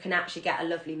this one, you can actually get a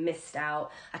lovely mist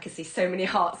out. I can see so many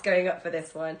hearts going up for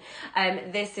this one.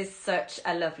 This is such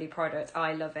a lovely product.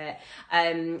 I love it.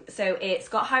 So it's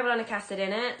got hyaluronic acid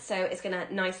in it, so it's going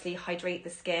to nicely hydrate the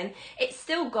skin. It's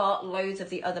still got loads of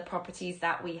the other properties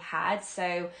that we had.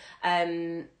 So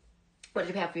what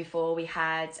did we have before? We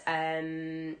had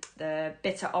the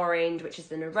bitter orange, which is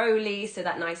the neroli, so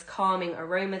that nice calming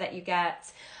aroma that you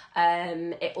get.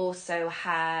 It also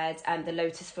had the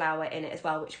lotus flower in it as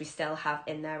well, which we still have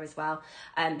in there as well.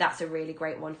 That's a really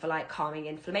great one for like calming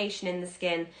inflammation in the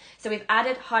skin. So we've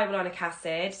added hyaluronic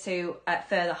acid to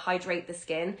further hydrate the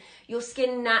skin. Your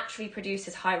skin naturally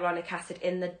produces hyaluronic acid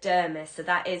in the dermis, so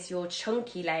that is your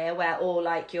chunky layer where all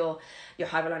like your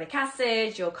hyaluronic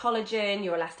acid, your collagen,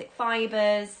 your elastic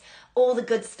fibers, all the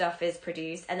good stuff is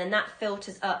produced, and then that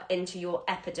filters up into your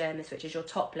epidermis, which is your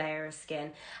top layer of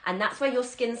skin, and that's where your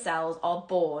skin cells are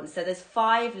born. So there's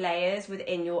 5 layers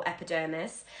within your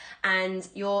epidermis, and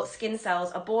your skin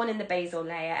cells are born in the basal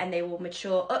layer, and they will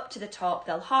mature up to the top.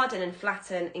 They'll harden and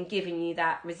flatten and giving you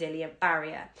that resilient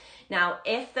barrier. Now,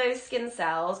 if those skin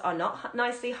cells are not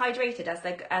nicely hydrated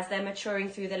as they're maturing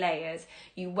through the layers,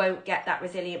 you won't get that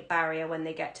resilient barrier when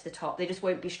they get to the top. They just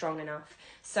won't be strong enough.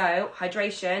 So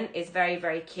hydration is very,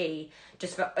 very key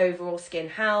just for overall skin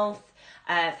health,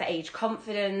 for age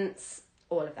confidence,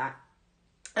 all of that.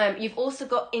 You've also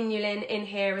got inulin in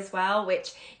here as well,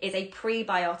 which is a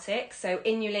prebiotic. So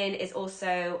inulin is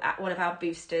also one of our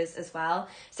boosters as well.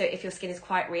 So if your skin is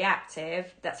quite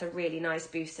reactive, that's a really nice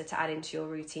booster to add into your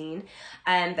routine.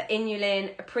 But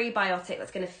inulin, a prebiotic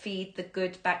that's going to feed the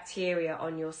good bacteria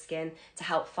on your skin to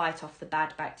help fight off the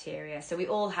bad bacteria. So we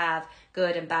all have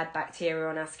good and bad bacteria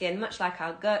on our skin, much like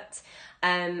our gut.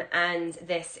 And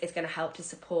this is going to help to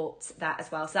support that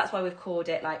as well. So that's why we've called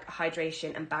it like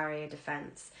hydration and barrier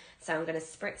defense. So I'm going to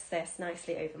spritz this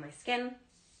nicely over my skin.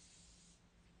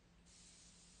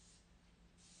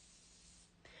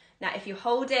 Now, if you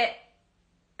hold it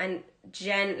and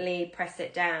gently press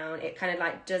it down, it kind of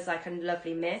like does like a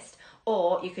lovely mist,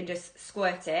 or you can just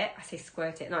squirt it. I say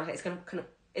squirt it, no, it's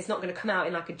not going to come out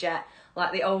in like a jet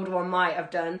like the old one might have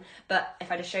done. But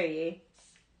if I just show you,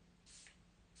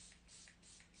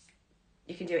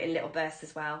 you can do it in little bursts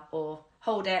as well, or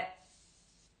hold it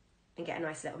and get a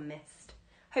nice little mist.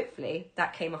 Hopefully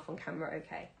that came off on camera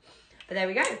okay. But there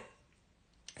we go.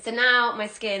 So now my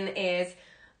skin is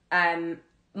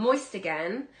moist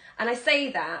again. And I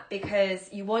say that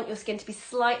because you want your skin to be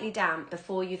slightly damp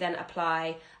before you then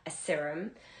apply a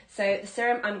serum. So the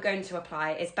serum I'm going to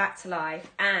apply is Back to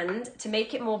Life, and to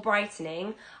make it more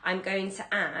brightening, I'm going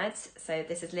to add, so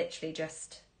this is literally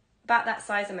just about that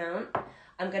size amount,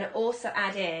 I'm going to also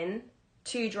add in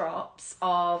 2 drops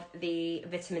of the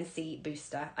vitamin C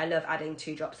booster. I love adding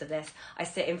 2 drops of this. I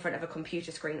sit in front of a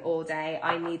computer screen all day.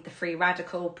 I need the free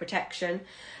radical protection.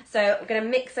 So I'm going to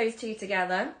mix those 2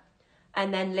 together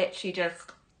and then literally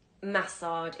just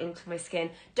massage into my skin.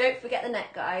 Don't forget the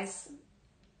neck, guys.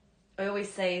 I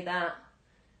always say that.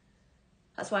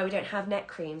 That's why we don't have neck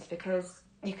creams, because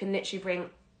you can literally bring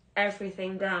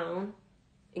everything down,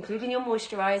 including your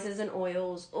moisturizers and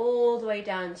oils, all the way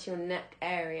down to your neck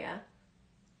area.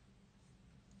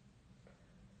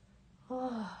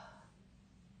 Oh,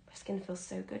 my skin feels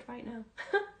so good right now.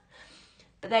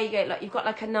 But there you go, like you've got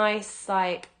like a nice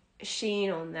like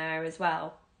sheen on there as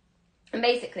well. And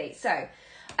basically, so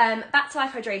Back to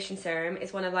Life Hydration Serum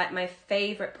is one of like my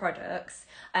favourite products.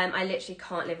 I literally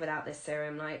can't live without this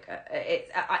serum. Like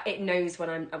it knows when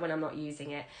I'm not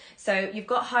using it. So you've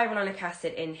got hyaluronic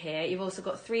acid in here. You've also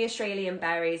got 3 Australian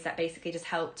berries that basically just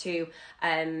help to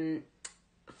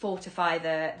fortify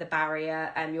the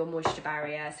barrier, your moisture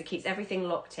barrier, so it keeps everything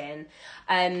locked in.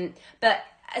 But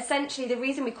essentially the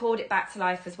reason we called it Back to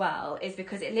Life as well is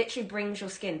because it literally brings your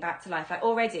skin back to life. Like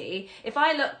already, if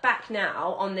I look back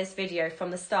now on this video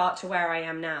from the start to where I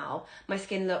am now, my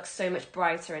skin looks so much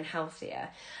brighter and healthier.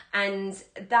 And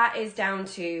that is down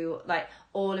to like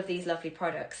all of these lovely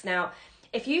products. Now,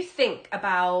 if you think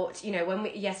about, you know, when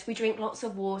we drink lots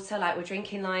of water, like we're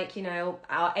drinking like, you know,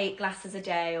 our 8 glasses a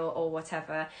day or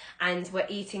whatever, and we're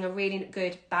eating a really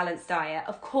good balanced diet,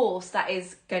 of course that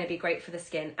is going to be great for the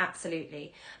skin,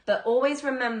 absolutely. But always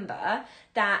remember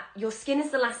that your skin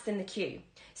is the last in the queue.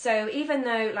 So even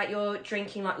though like you're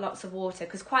drinking like lots of water,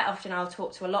 because quite often I'll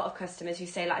talk to a lot of customers who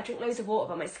say like, I drink loads of water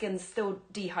but my skin's still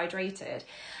dehydrated,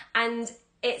 and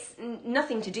it's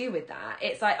nothing to do with that.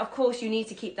 It's like, of course you need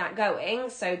to keep that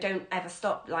going, so don't ever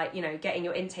stop, like, you know, getting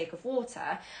your intake of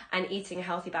water and eating a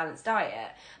healthy balanced diet.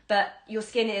 But your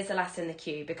skin is the last in the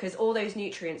queue, because all those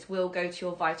nutrients will go to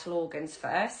your vital organs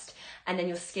first, and then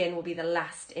your skin will be the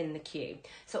last in the queue.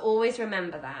 So always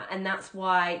remember that, and that's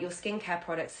why your skincare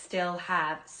products still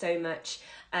have so much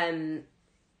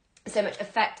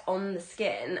effect on the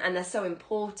skin, and they're so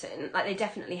important. Like, they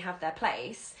definitely have their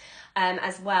place,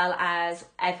 as well as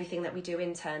everything that we do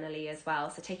internally as well.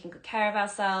 So taking good care of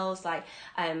ourselves, like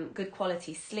good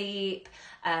quality sleep,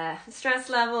 stress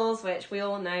levels, which we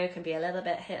all know can be a little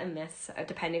bit hit and miss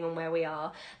depending on where we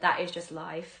are. That is just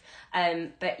life.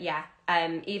 But yeah,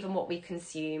 even what we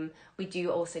consume, we do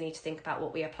also need to think about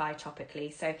what we apply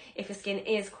topically. So if your skin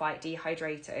is quite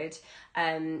dehydrated,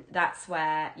 that's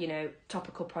where, you know,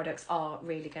 topical products are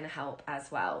really going to help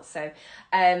as well. So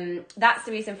that's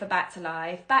the reason for Back to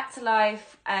Life. Back to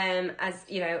Life, as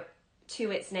you know, to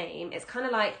its name, it's kind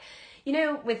of like, you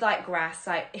know, with like grass,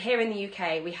 like here in the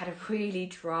UK, we had a really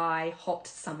dry, hot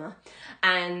summer,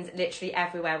 and literally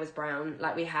everywhere was brown.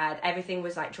 Like everything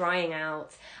was like drying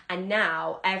out, and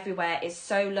now everywhere is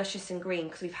so luscious and green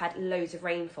because we've had loads of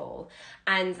rainfall.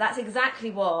 And that's exactly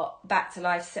what Back to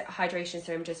Life Hydration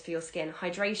Serum does for your skin.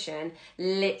 Hydration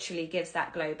literally gives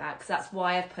that glow back. So that's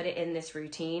why I've put it in this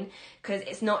routine, because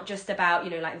it's not just about,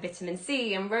 you know, like vitamin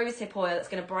C and rosehip oil that's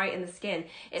going to brighten the skin.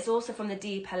 It's also from the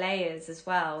deeper layers as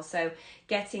well. So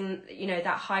getting, you know,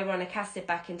 that hyaluronic acid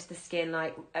back into the skin,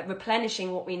 like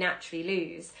replenishing what we naturally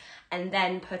lose, and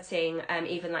then putting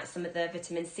even like some of the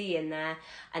vitamin C in there,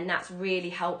 and that's really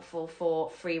helpful for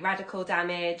free radical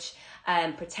damage,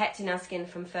 protecting our skin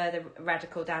from further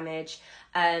radical damage,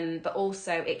 but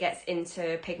also it gets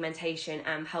into pigmentation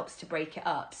and helps to break it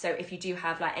up. So if you do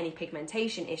have like any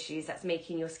pigmentation issues that's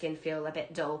making your skin feel a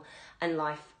bit dull and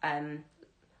lifeless,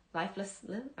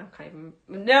 I can't even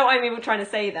know what I'm even trying to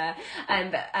say there,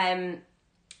 but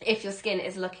if your skin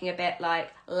is looking a bit like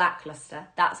lackluster,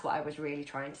 that's what I was really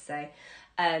trying to say,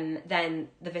 then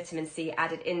the vitamin C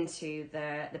added into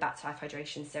the Back to Life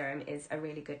Hydration Serum is a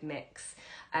really good mix.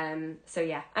 So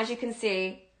yeah, as you can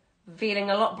see, feeling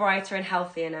a lot brighter and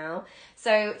healthier now.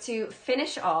 So to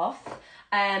finish off,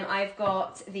 I've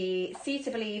got the See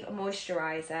to Believe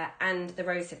moisturizer and the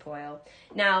rosehip oil.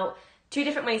 Now, 2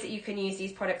 different ways that you can use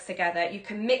these products together. You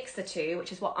can mix the 2,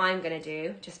 which is what I'm going to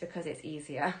do just because it's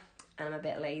easier and I'm a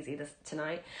bit lazy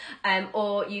tonight.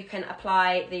 Or you can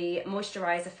apply the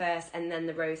moisturizer first and then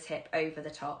the rosehip over the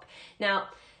top. Now,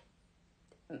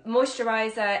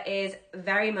 moisturizer is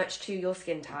very much to your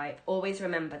skin type. Always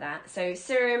remember that. So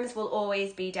serums will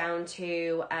always be down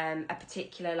to a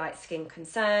particular like skin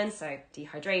concern. So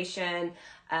dehydration,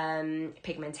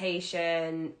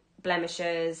 pigmentation,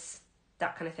 blemishes,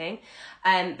 that kind of thing.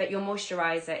 But your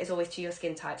moisturizer is always to your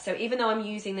skin type. So even though I'm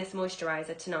using this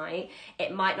moisturizer tonight,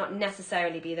 it might not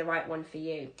necessarily be the right one for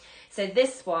you. So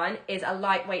this one is a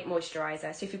lightweight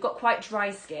moisturizer. So if you've got quite dry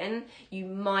skin, you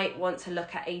might want to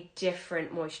look at a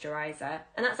different moisturizer,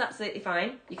 and that's absolutely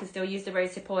fine. You can still use the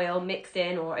rosehip oil mixed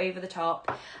in or over the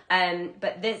top.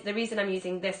 But the reason I'm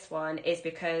using this one is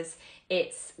because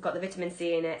it's got the vitamin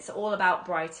C in it. It's all about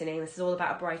brightening. This is all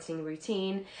about a brightening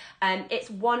routine. It's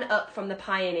one up from the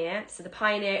Pioneer. So the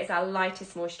Pioneer is our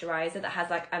lightest moisturizer that has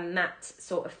like a matte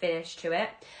sort of finish to it.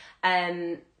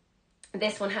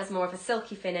 This one has more of a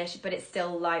silky finish, but it's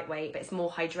still lightweight, but it's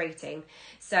more hydrating.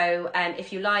 So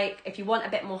if you want a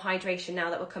bit more hydration now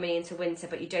that we're coming into winter,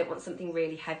 but you don't want something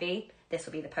really heavy, this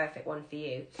will be the perfect one for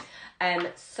you.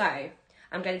 So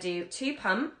I'm going to do 2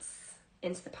 pumps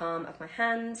into the palm of my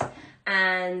hand,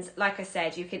 and like I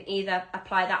said, you can either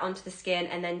apply that onto the skin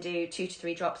and then do 2 to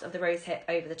 3 drops of the rosehip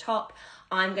over the top.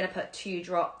 I'm going to put 2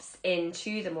 drops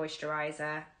into the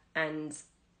moisturizer and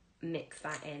mix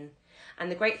that in. And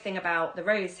the great thing about the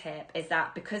rosehip is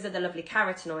that because of the lovely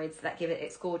carotenoids that give it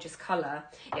its gorgeous colour,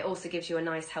 it also gives you a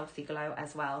nice healthy glow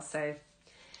as well. So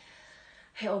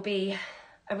it'll be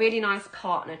a really nice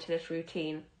partner to this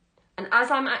routine. And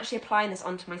as I'm actually applying this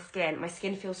onto my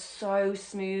skin feels so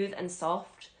smooth and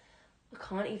soft. I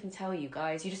can't even tell you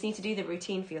guys. You just need to do the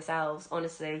routine for yourselves,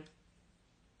 honestly.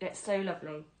 It's so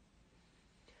lovely.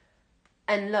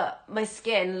 And look, my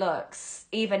skin looks,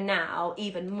 even now,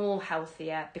 even more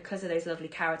healthier because of those lovely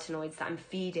carotenoids that I'm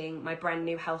feeding my brand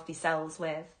new healthy cells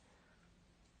with.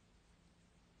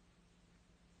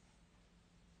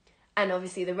 And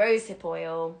obviously the rosehip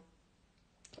oil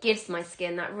gives my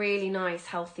skin that really nice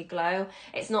healthy glow.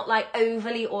 It's not like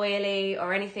overly oily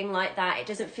or anything like that. It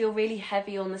doesn't feel really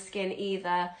heavy on the skin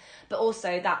either, but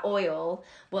also that oil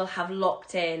will have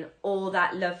locked in all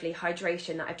that lovely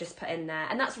hydration that I've just put in there.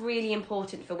 And that's really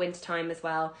important for wintertime as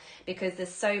well, because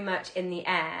there's so much in the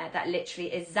air that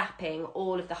literally is zapping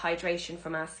all of the hydration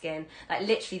from our skin. Like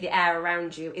literally the air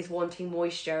around you is wanting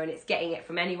moisture and it's getting it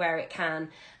from anywhere it can,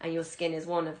 and your skin is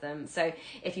one of them. So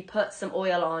if you put some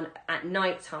oil on at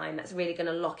night time, that's really going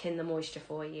to lock in the moisture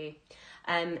for you.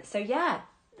 So yeah,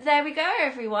 there we go,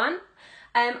 everyone.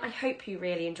 I hope you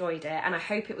really enjoyed it, and I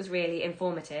hope it was really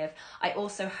informative. I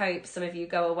also hope some of you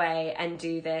go away and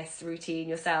do this routine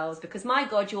yourselves, because my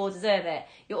God, you all deserve it.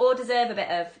 You all deserve a bit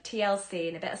of TLC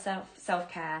and a bit of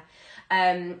self-care.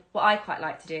 What I quite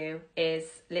like to do is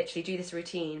literally do this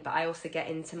routine, but I also get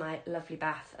into my lovely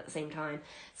bath at the same time.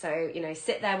 So, you know,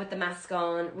 sit there with the mask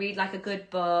on, read like a good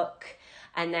book,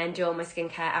 and then do all my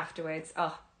skincare afterwards.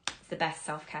 Oh, it's the best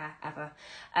self-care ever.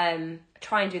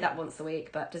 Try and do that once a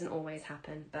week, but it doesn't always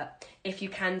happen. But if you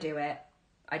can do it,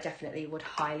 I definitely would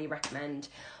highly recommend.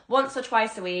 Once or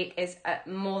twice a week is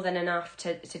more than enough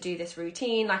to do this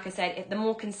routine. Like I said, if the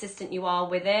more consistent you are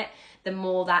with it, the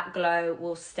more that glow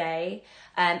will stay,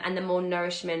 and the more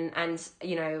nourishment and,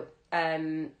 you know,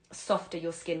 softer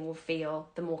your skin will feel,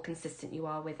 the more consistent you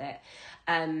are with it.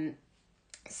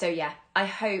 So yeah, I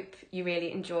hope you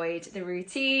really enjoyed the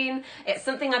routine. It's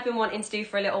something I've been wanting to do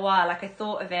for a little while. Like I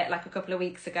thought of it like a couple of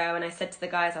weeks ago, and I said to the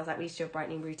guys, I was like, we should do a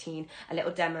brightening routine, a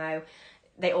little demo.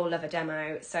 They all love a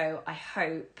demo, so I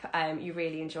hope you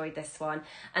really enjoyed this one.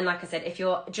 And like I said, if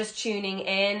you're just tuning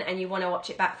in and you want to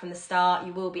watch it back from the start,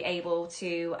 you will be able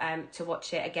to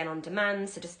watch it again on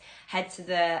demand. So just head to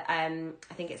the I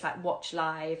think it's like watch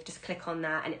live. Just click on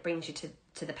that, and it brings you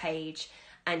to the page,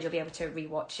 and you'll be able to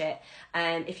rewatch it.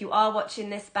 If you are watching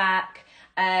this back,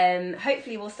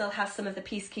 hopefully we'll still have some of the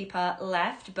Peacekeeper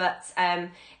left, but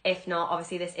if not,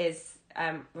 obviously this is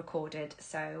recorded,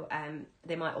 so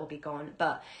they might all be gone.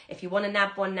 But if you want to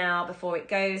nab one now before it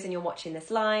goes and you're watching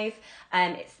this live,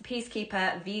 it's the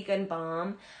Peacekeeper Vegan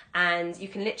Balm, and you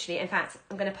can literally, in fact,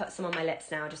 I'm going to put some on my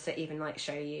lips now just to even like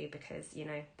show you, because you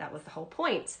know that was the whole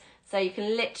point. So you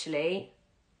can literally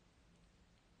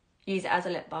use it as a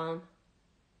lip balm,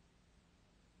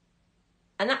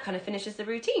 and that kind of finishes the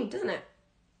routine, doesn't it?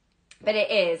 But it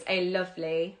is a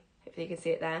lovely, hopefully you can see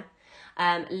it there,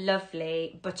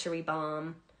 lovely buttery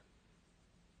balm.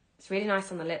 It's really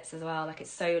nice on the lips as well. Like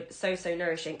it's so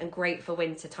nourishing and great for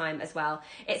winter time as well.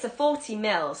 It's a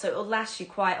 40ml, so it'll last you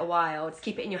quite a while. Just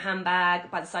keep it in your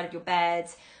handbag, by the side of your bed,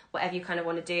 whatever you kind of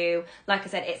want to do. Like I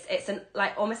said, it's an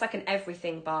like almost like an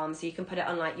everything balm, so you can put it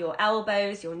on like your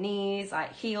elbows, your knees,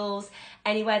 like heels,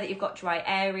 anywhere that you've got dry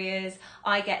areas.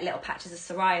 I get little patches of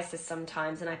psoriasis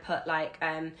sometimes, and I put like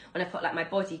when I put like my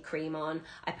body cream on,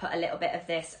 I put a little bit of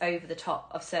this over the top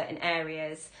of certain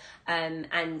areas, and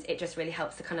it just really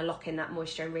helps to kind of lock in that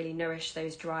moisture and really nourish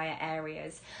those drier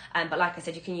areas. But like I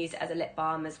said, you can use it as a lip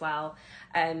balm as well.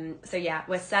 So yeah,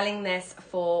 we're selling this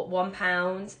for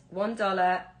 £1,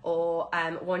 $1 or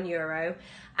 €1,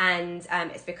 and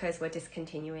it's because we're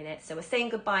discontinuing it. So we're saying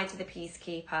goodbye to the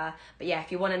Peacekeeper. But yeah,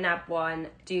 if you want to nab one,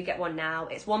 do get one now.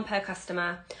 It's one per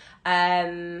customer.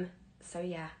 So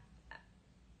yeah,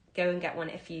 go and get one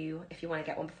if you want to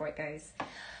get one before it goes.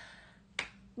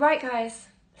 Right, guys.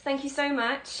 Thank you so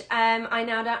much. I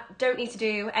now don't need to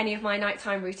do any of my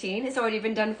nighttime routine. It's already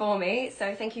been done for me.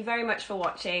 So thank you very much for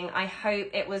watching. I hope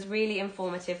it was really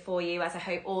informative for you, as I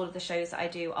hope all of the shows that I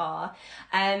do are.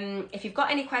 If you've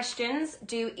got any questions,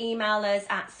 do email us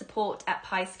at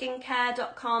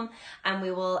support@pieskincare.com, and we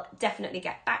will definitely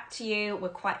get back to you. We're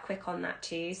quite quick on that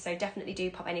too. So definitely do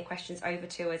pop any questions over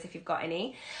to us if you've got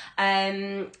any.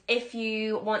 If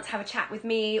you want to have a chat with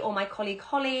me or my colleague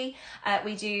Holly,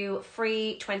 we do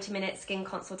free 20-minute skin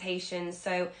consultations,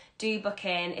 so do book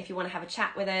in if you want to have a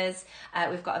chat with us.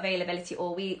 We've got availability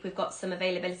all week. We've got some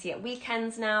availability at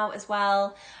weekends now as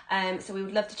well, so we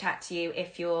would love to chat to you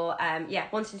if you're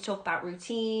wanting to talk about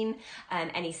routine,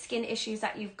 any skin issues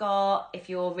that you've got, if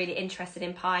you're really interested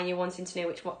in pie and you're wanting to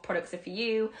know what products are for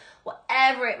you,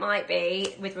 whatever it might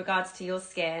be with regards to your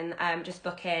skin. Just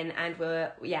book in, and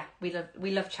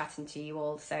we love chatting to you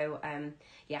all. So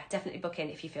yeah, definitely book in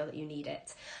if you feel that you need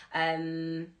it.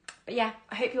 But yeah,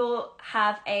 I hope you all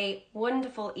have a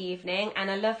wonderful evening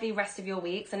and a lovely rest of your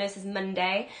weeks. I know this is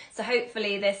Monday, so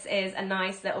hopefully this is a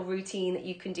nice little routine that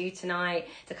you can do tonight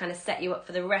to kind of set you up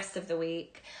for the rest of the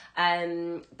week.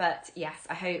 But yes,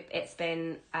 I hope it's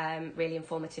been really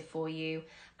informative for you,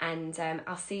 and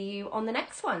I'll see you on the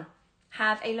next one.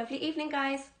 Have a lovely evening,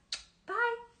 guys.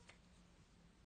 Bye.